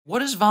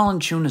What is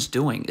Valanciunas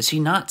doing? Is he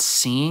not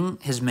seeing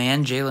his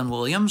man, Jalen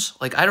Williams?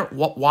 Like,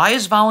 why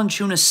is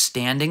Valanciunas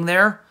standing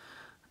there?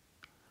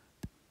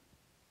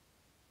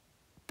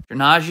 You're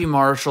Najee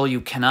Marshall.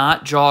 You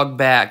cannot jog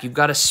back. You've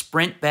got to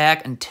sprint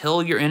back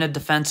until you're in a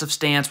defensive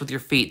stance with your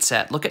feet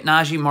set. Look at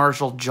Najee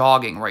Marshall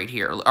jogging right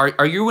here.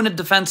 Are you in a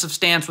defensive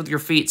stance with your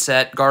feet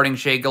set guarding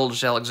Shai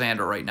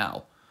Gilgeous-Alexander right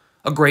now?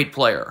 A great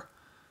player.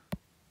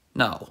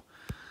 No.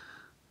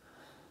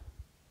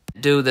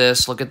 Do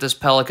this. Look at this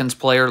Pelicans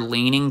player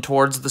leaning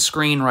towards the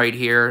screen right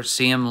here.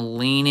 See him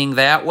leaning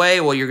that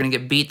way? Well, you're going to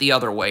get beat the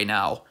other way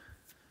now.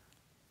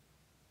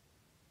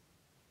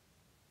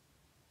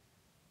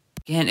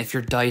 Again, if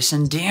you're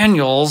Dyson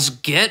Daniels,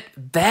 get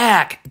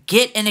back.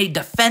 Get in a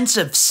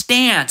defensive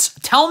stance.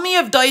 Tell me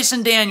if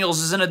Dyson Daniels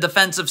is in a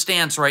defensive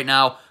stance right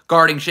now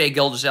guarding Shai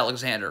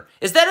Gilgeous-Alexander.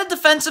 Is that a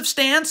defensive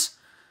stance?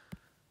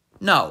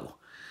 No.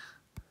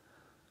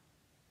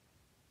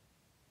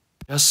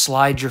 Just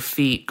slide your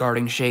feet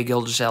guarding Shai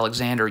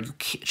Gilgeous-Alexander. You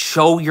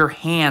show your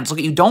hands. Look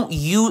at you. Don't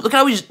use. Look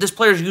how this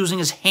player's using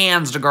his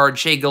hands to guard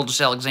Shai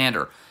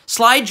Gilgeous-Alexander.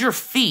 Slide your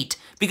feet.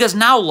 Because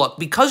now, look,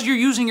 because you're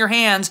using your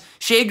hands,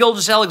 Shai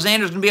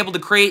Gilgeous-Alexander is going to be able to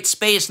create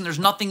space, and there's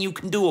nothing you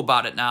can do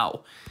about it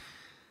now.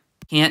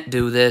 Can't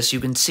do this. You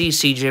can see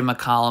CJ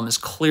McCollum is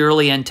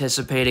clearly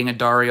anticipating a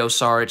Dario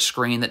Saric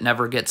screen that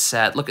never gets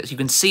set. Look, you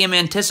can see him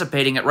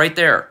anticipating it right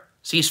there.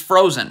 See, he's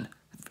frozen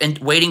and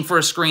waiting for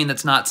a screen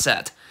that's not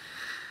set.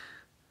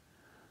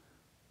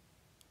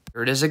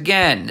 Here it is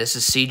again. This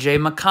is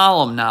CJ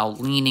McCollum now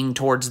leaning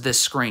towards this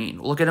screen.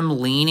 Look at him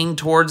leaning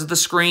towards the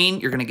screen.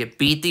 You're going to get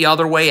beat the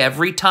other way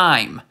every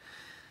time.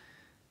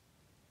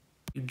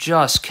 You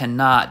just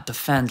cannot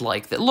defend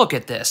like that. Look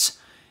at this.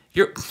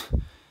 You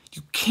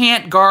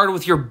can't guard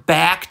with your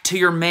back to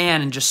your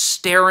man and just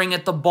staring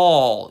at the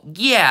ball.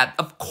 Yeah,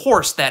 of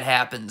course that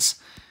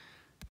happens.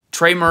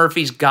 Trey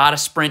Murphy's got to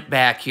sprint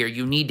back here.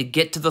 You need to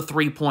get to the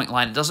three-point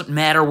line. It doesn't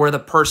matter where the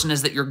person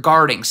is that you're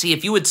guarding. See,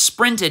 if you had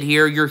sprinted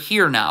here, you're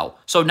here now.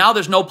 So now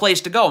there's no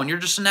place to go, and you're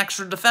just an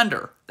extra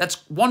defender.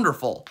 That's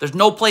wonderful. There's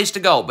no place to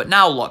go. But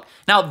now look.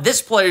 Now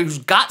this player who's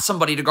got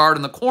somebody to guard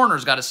in the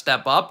corner's got to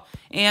step up,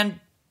 and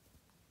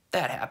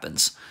that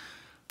happens.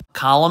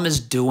 McCollum is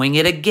doing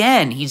it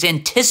again. He's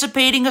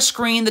anticipating a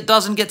screen that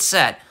doesn't get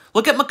set.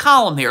 Look at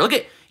McCollum here. Look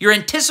at, you're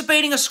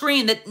anticipating a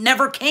screen that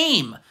never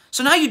came.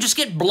 So now you just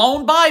get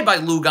blown by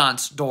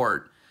Luguentz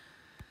Dort.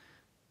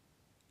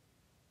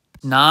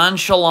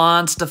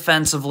 Nonchalance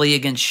defensively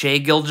against Shai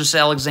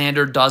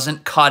Gilgeous-Alexander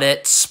doesn't cut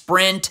it.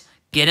 Sprint,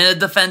 get in a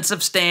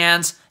defensive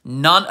stance.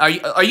 Are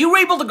you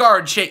able to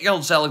guard Shai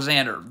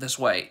Gilgeous-Alexander this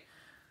way?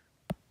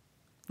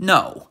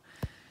 No.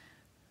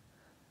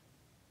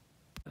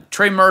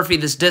 Trey Murphy,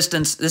 this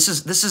distance, this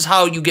is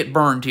how you get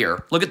burned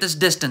here. Look at this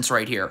distance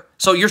right here.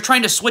 So you're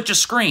trying to switch a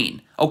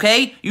screen,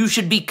 okay? You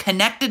should be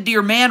connected to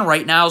your man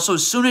right now, so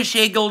as soon as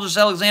Shai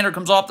Gilgeous-Alexander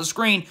comes off the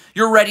screen,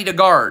 you're ready to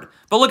guard.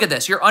 But look at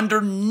this. You're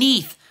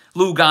underneath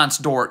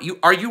Luguentz Dort.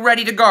 Are you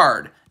ready to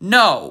guard?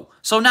 No.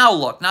 So now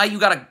look. Now you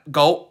got to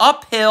go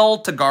uphill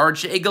to guard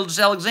Shai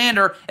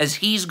Gilgeous-Alexander as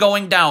he's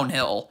going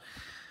downhill.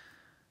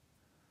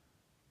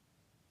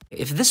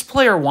 If this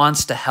player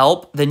wants to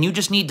help, then you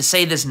just need to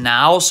say this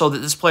now so that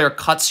this player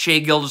cuts Shai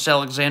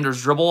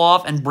Gilgeous-Alexander's dribble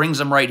off and brings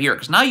him right here.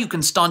 Because now you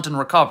can stunt and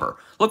recover.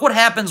 Look what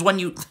happens when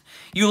you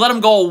let him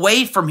go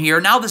away from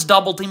here. Now this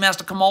double team has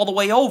to come all the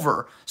way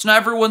over. So now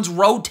everyone's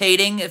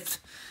rotating. This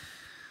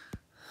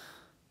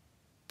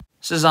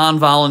is on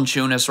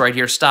Valanciunas right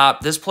here. Stop.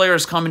 This player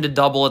is coming to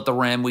double at the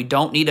rim. We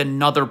don't need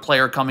another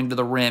player coming to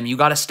the rim. You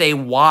got to stay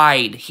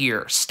wide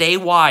here. Stay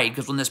wide,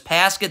 because when this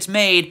pass gets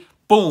made,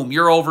 boom,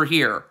 you're over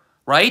here.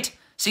 Right?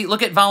 See,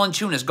 look at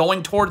Valanciunas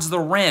going towards the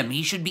rim.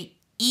 He should be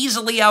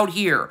easily out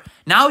here.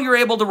 Now you're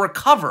able to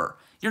recover.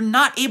 You're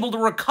not able to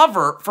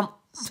recover from...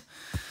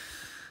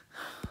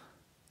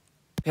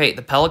 Okay,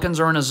 the Pelicans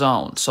are in a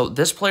zone. So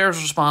this player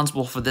is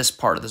responsible for this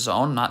part of the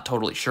zone. I'm not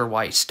totally sure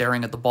why he's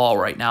staring at the ball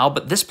right now,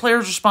 but this player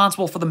is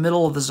responsible for the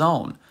middle of the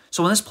zone.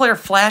 So when this player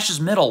flashes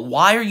middle,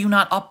 why are you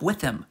not up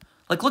with him?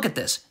 Like, look at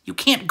this. You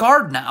can't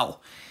guard now.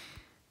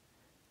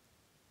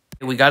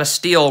 We got a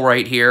steal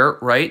right here,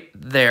 right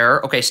there.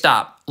 Okay,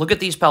 stop. Look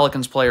at these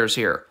Pelicans players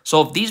here.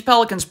 So if these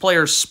Pelicans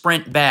players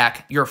sprint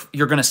back, you're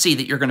going to see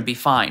that you're going to be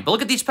fine. But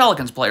look at these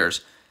Pelicans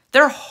players.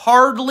 They're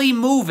hardly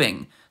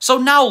moving. So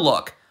now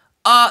look.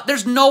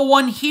 There's no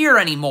one here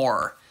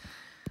anymore.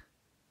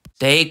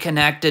 Stay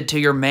connected to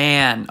your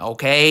man,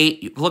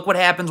 okay? Look what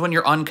happens when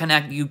you're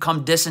unconnected. You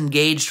come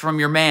disengaged from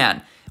your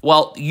man.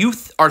 Well, you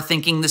are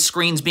thinking the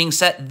screen's being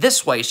set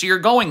this way, so you're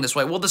going this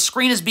way. Well, the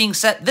screen is being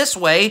set this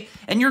way,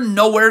 and you're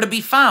nowhere to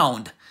be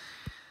found.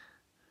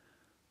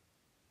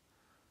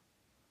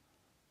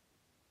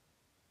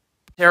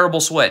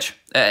 Terrible switch.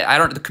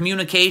 The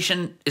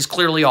communication is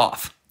clearly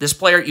off. This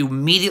player, you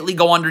immediately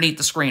go underneath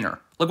the screener.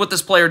 Look what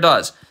this player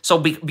does. So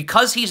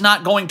because he's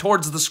not going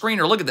towards the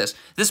screener, look at this.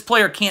 This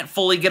player can't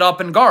fully get up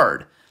and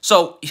guard.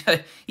 So,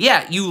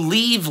 yeah, you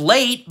leave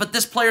late, but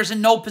this player's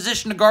in no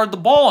position to guard the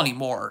ball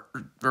anymore,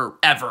 or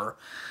ever.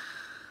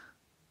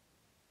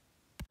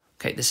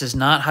 Okay, this is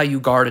not how you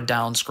guard a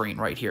down screen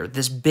right here.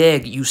 This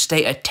big, you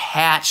stay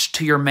attached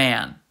to your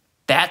man.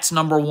 That's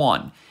number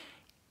one.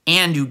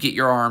 And you get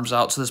your arms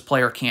out so this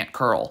player can't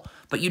curl.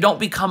 But you don't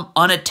become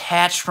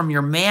unattached from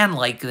your man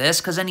like this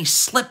because then he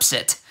slips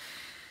it.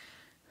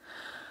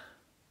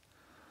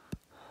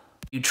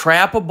 You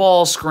trap a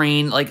ball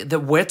screen,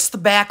 what's the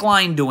back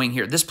line doing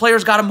here? This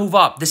player's got to move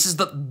up. This is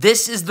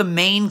the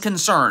main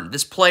concern.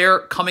 This player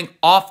coming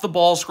off the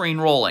ball screen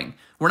rolling.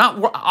 We're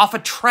off a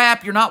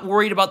trap. You're not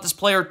worried about this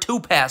player 2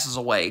 passes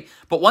away.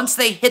 But once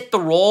they hit the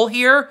roll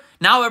here,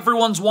 now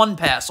everyone's 1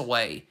 pass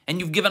away, and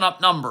you've given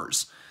up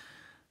numbers.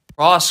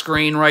 Cross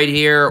screen right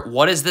here.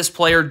 What is this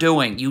player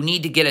doing? You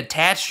need to get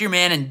attached to your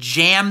man and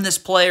jam this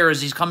player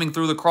as he's coming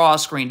through the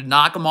cross screen to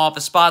knock him off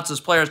his spot so this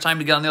player has time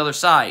to get on the other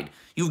side.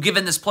 You've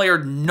given this player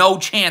no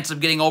chance of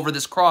getting over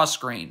this cross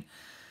screen.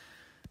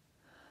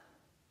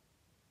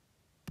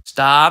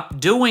 Stop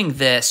doing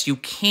this. You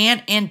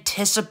can't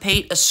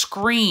anticipate a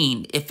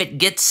screen. If it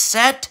gets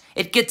set,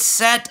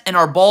 and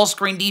our ball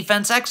screen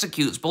defense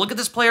executes. But look at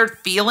this player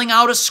feeling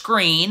out a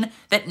screen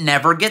that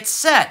never gets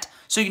set.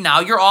 So now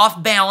you're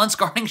off balance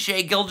guarding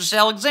Shai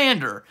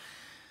Gilgeous-Alexander.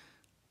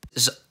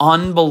 This is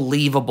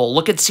unbelievable.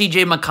 Look at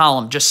C.J.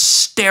 McCollum just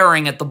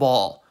staring at the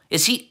ball.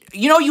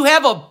 You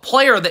have a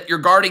player that you're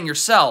guarding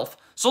yourself.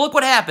 So look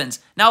what happens.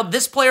 Now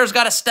this player's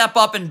got to step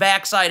up and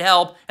backside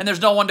help, and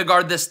there's no one to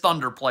guard this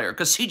Thunder player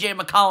because C.J.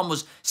 McCollum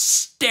was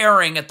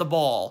staring at the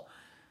ball.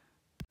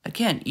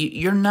 Again,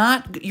 you're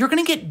going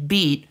to get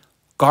beat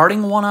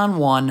guarding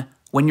one-on-one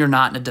when you're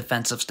not in a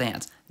defensive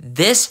stance.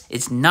 This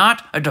is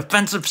not a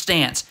defensive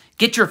stance.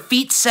 Get your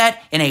feet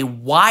set in a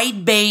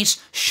wide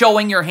base,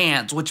 showing your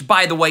hands, which,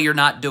 by the way, you're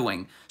not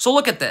doing. So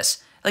look at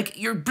this.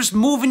 You're just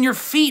moving your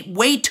feet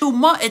way too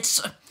much.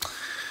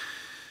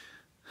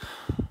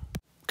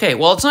 Okay,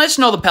 well, it's nice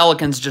to know the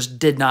Pelicans just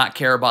did not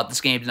care about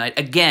this game tonight.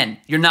 Again,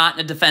 you're not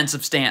in a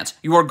defensive stance.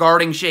 You are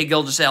guarding Shai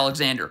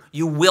Gilgeous-Alexander.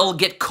 You will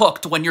get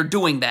cooked when you're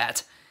doing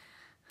that.